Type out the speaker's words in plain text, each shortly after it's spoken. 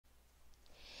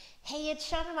Hey,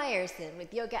 it's Shana Meyerson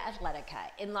with YOGAthletica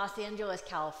in Los Angeles,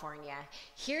 California.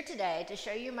 Here today to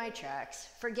show you my tricks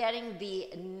for getting the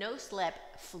no-slip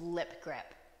flip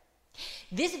grip.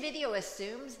 This video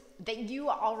assumes that you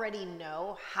already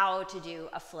know how to do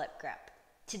a flip grip.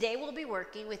 Today we'll be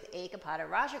working with Ekapada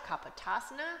Raja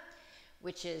Kapotasana,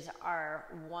 which is our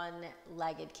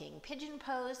one-legged king pigeon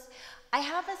pose. I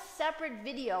have a separate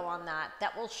video on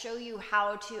that will show you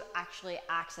how to actually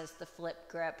access the flip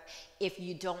grip if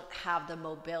you don't have the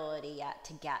mobility yet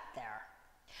to get there.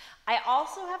 I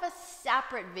also have a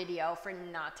separate video for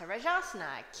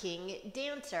Natarajasana, king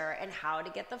dancer, and how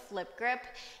to get the flip grip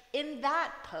in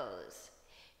that pose.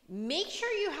 Make sure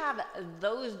you have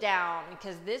those down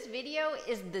because this video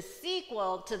is the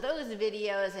sequel to those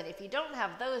videos, and if you don't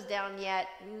have those down yet,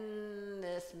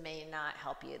 this may not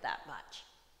help you that much.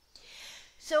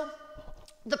 So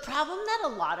the problem that a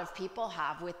lot of people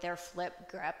have with their flip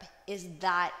grip is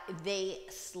that they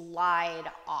slide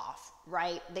off,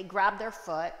 right? They grab their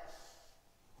foot.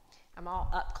 I'm all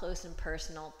up close and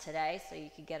personal today, so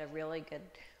you can get a really good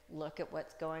look at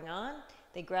what's going on.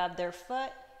 They grab their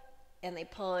foot and they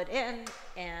pull it in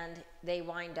and they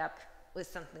wind up with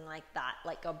something like that,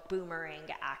 like a boomerang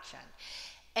action.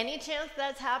 Any chance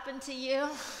that's happened to you?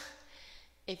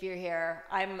 If you're here,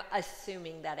 I'm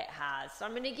assuming that it has. So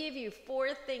I'm gonna give you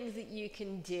 4 things that you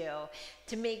can do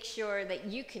to make sure that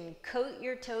you can coat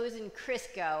your toes in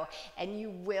Crisco and you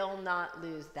will not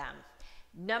lose them.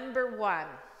 Number 1,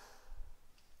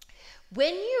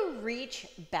 when you reach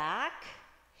back,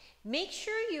 make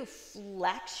sure you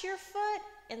flex your foot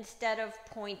instead of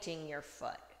pointing your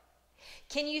foot.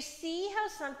 Can you see how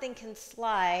something can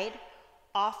slide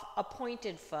off a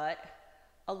pointed foot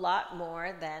a lot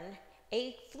more than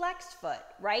a flexed foot,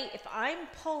 right? If I'm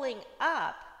pulling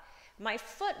up, my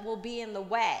foot will be in the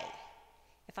way.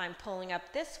 If I'm pulling up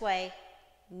this way,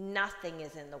 nothing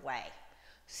is in the way.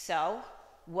 So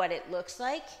what it looks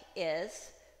like is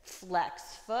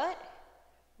flexed foot,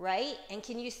 right? And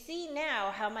can you see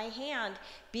now how my hand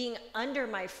being under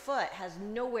my foot has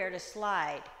nowhere to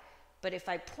slide? But if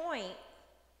I point,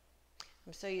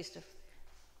 I'm so used to,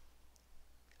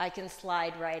 I can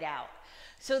slide right out.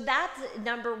 So that's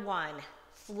number 1,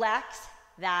 flex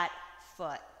that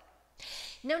foot.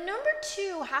 Now number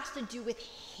 2 has to do with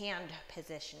hand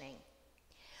positioning.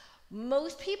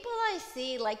 Most people I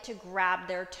see like to grab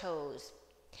their toes.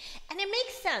 And it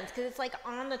makes sense because it's like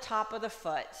on the top of the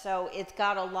foot, so it's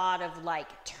got a lot of like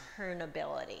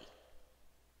turnability.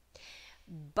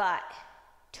 But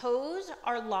toes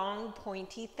are long,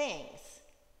 pointy things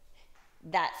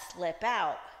that slip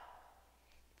out.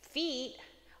 Feet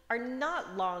are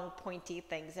not long, pointy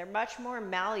things. They're much more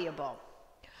malleable.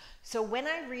 So when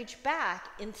I reach back,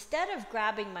 instead of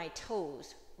grabbing my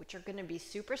toes, which are going to be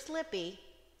super slippy,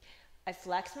 I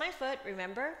flex my foot,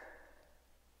 remember?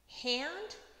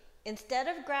 Hand, instead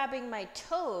of grabbing my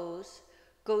toes,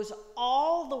 goes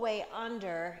all the way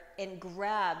under and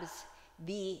grabs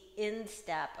the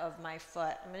instep of my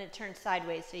foot. I'm going to turn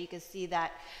sideways so you can see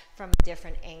that from a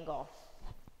different angle.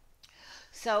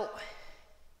 So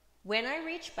when I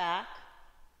reach back,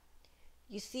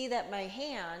 you see that my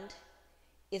hand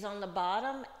is on the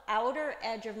bottom outer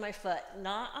edge of my foot,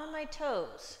 not on my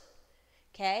toes.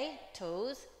 Okay?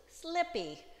 Toes,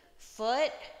 slippy.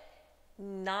 Foot,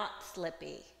 not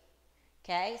slippy.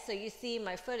 Okay, so you see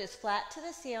my foot is flat to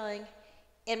the ceiling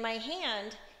and my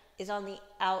hand is on the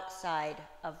outside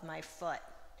of my foot.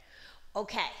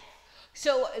 Okay,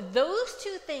 so those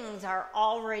 2 things are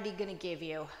already going to give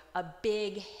you a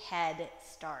big head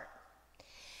start.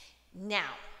 Now,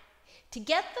 to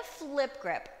get the flip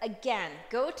grip, again,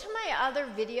 go to my other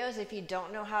videos if you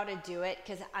don't know how to do it,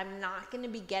 because I'm not going to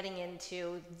be getting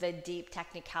into the deep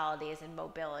technicalities and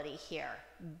mobility here.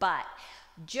 But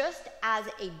just as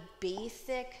a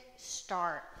basic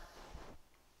start,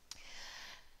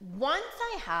 once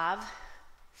I have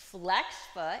flexed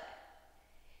foot,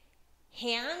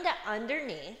 hand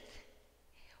underneath,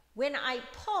 when I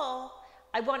pull,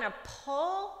 I want to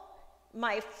pull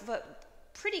my foot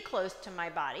pretty close to my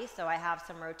body, so I have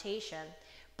some rotation.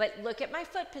 But look at my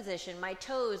foot position. My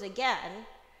toes, again,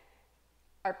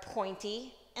 are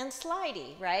pointy and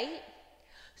slidey, right?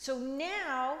 So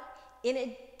now, in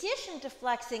addition to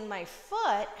flexing my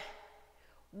foot,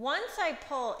 once I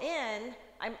pull in,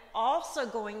 I'm also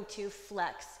going to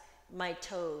flex my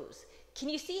toes. Can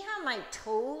you see how my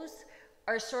toes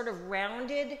are sort of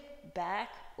rounded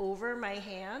back over my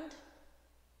hand?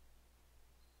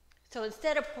 So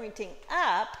instead of pointing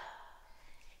up,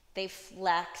 they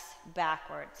flex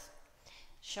backwards.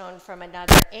 Shown from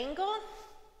another angle,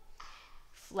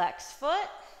 flex foot,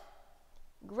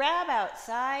 grab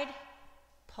outside,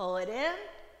 pull it in,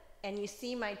 and you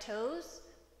see my toes,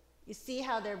 you see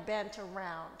how they're bent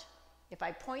around. If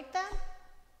I point them,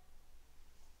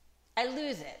 I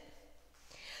lose it.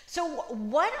 So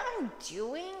what I'm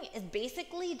doing is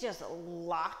basically just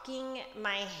locking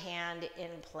my hand in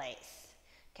place,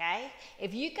 okay?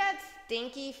 If you got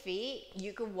stinky feet,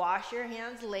 you could wash your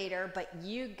hands later, but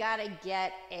you gotta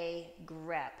get a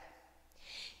grip.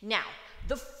 Now,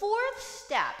 the fourth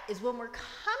step is when we're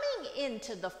coming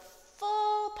into the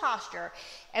full posture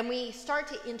and we start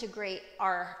to integrate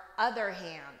our other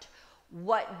hand.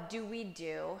 What do we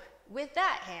do with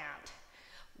that hand?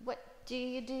 What do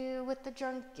you do with the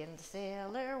drunken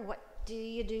sailor? What do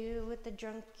you do with the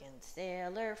drunken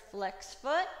sailor? Flex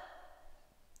foot,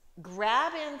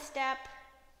 grab instep,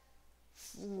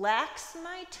 flex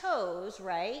my toes,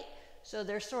 right? So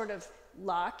they're sort of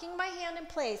locking my hand in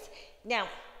place. Now,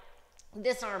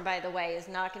 this arm, by the way, is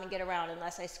not going to get around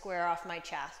unless I square off my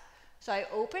chest. So I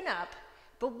open up,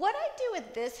 but what I do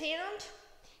with this hand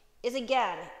is,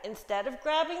 again, instead of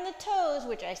grabbing the toes,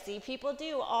 which I see people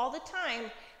do all the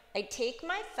time, I take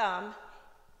my thumb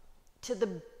to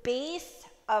the base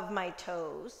of my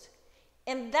toes,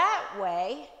 and that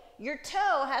way, your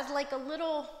toe has like a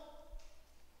little,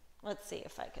 let's see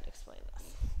if I could explain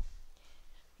this.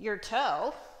 Your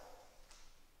toe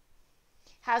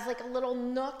has like a little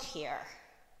nook here.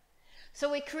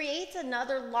 So it creates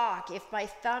another lock if my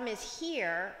thumb is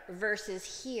here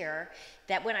versus here,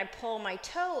 that when I pull my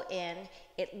toe in,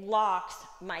 it locks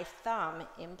my thumb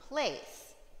in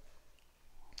place.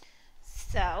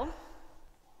 So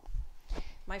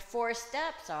my 4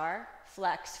 steps are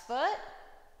flex foot,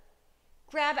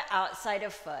 grab outside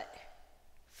of foot,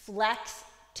 flex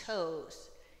toes.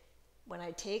 When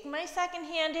I take my second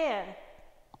hand in,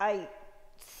 I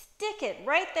stick it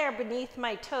right there beneath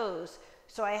my toes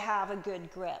so I have a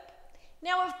good grip.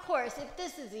 Now, of course, if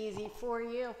this is easy for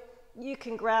you, you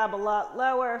can grab a lot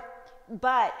lower,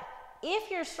 but if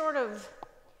you're sort of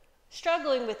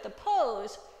struggling with the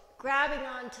pose, grabbing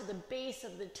onto the base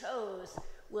of the toes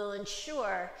will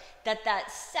ensure that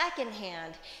that second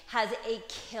hand has a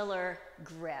killer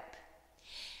grip.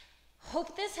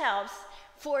 Hope this helps.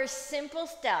 4 simple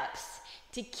steps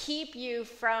to keep you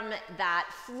from that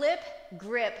flip,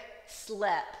 grip,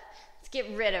 slip. Let's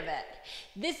get rid of it.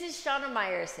 This is Shana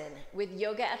Meyerson with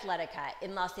YOGAthletica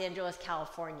in Los Angeles,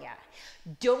 California.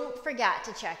 Don't forget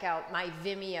to check out my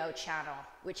Vimeo channel,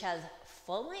 which has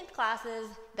full-length classes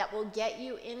that will get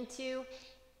you into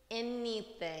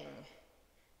anything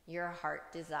your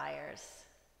heart desires.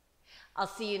 I'll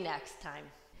see you next time.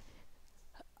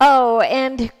 Oh,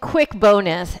 and quick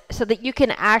bonus, so that you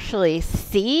can actually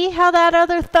see how that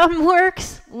other thumb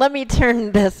works, let me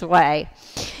turn this way.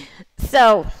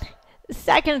 So,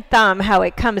 second thumb, how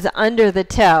it comes under the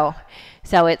toe.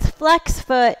 So it's flex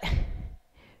foot,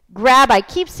 grab, I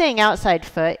keep saying outside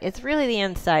foot, it's really the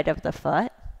inside of the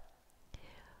foot.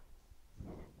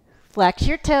 Flex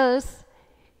your toes,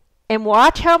 and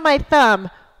watch how my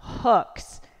thumb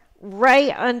hooks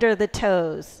right under the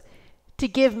toes to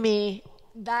give me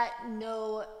that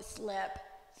no slip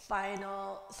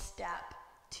final step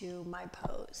to my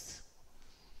pose.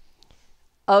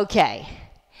 Okay,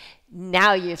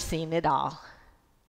 now you've seen it all.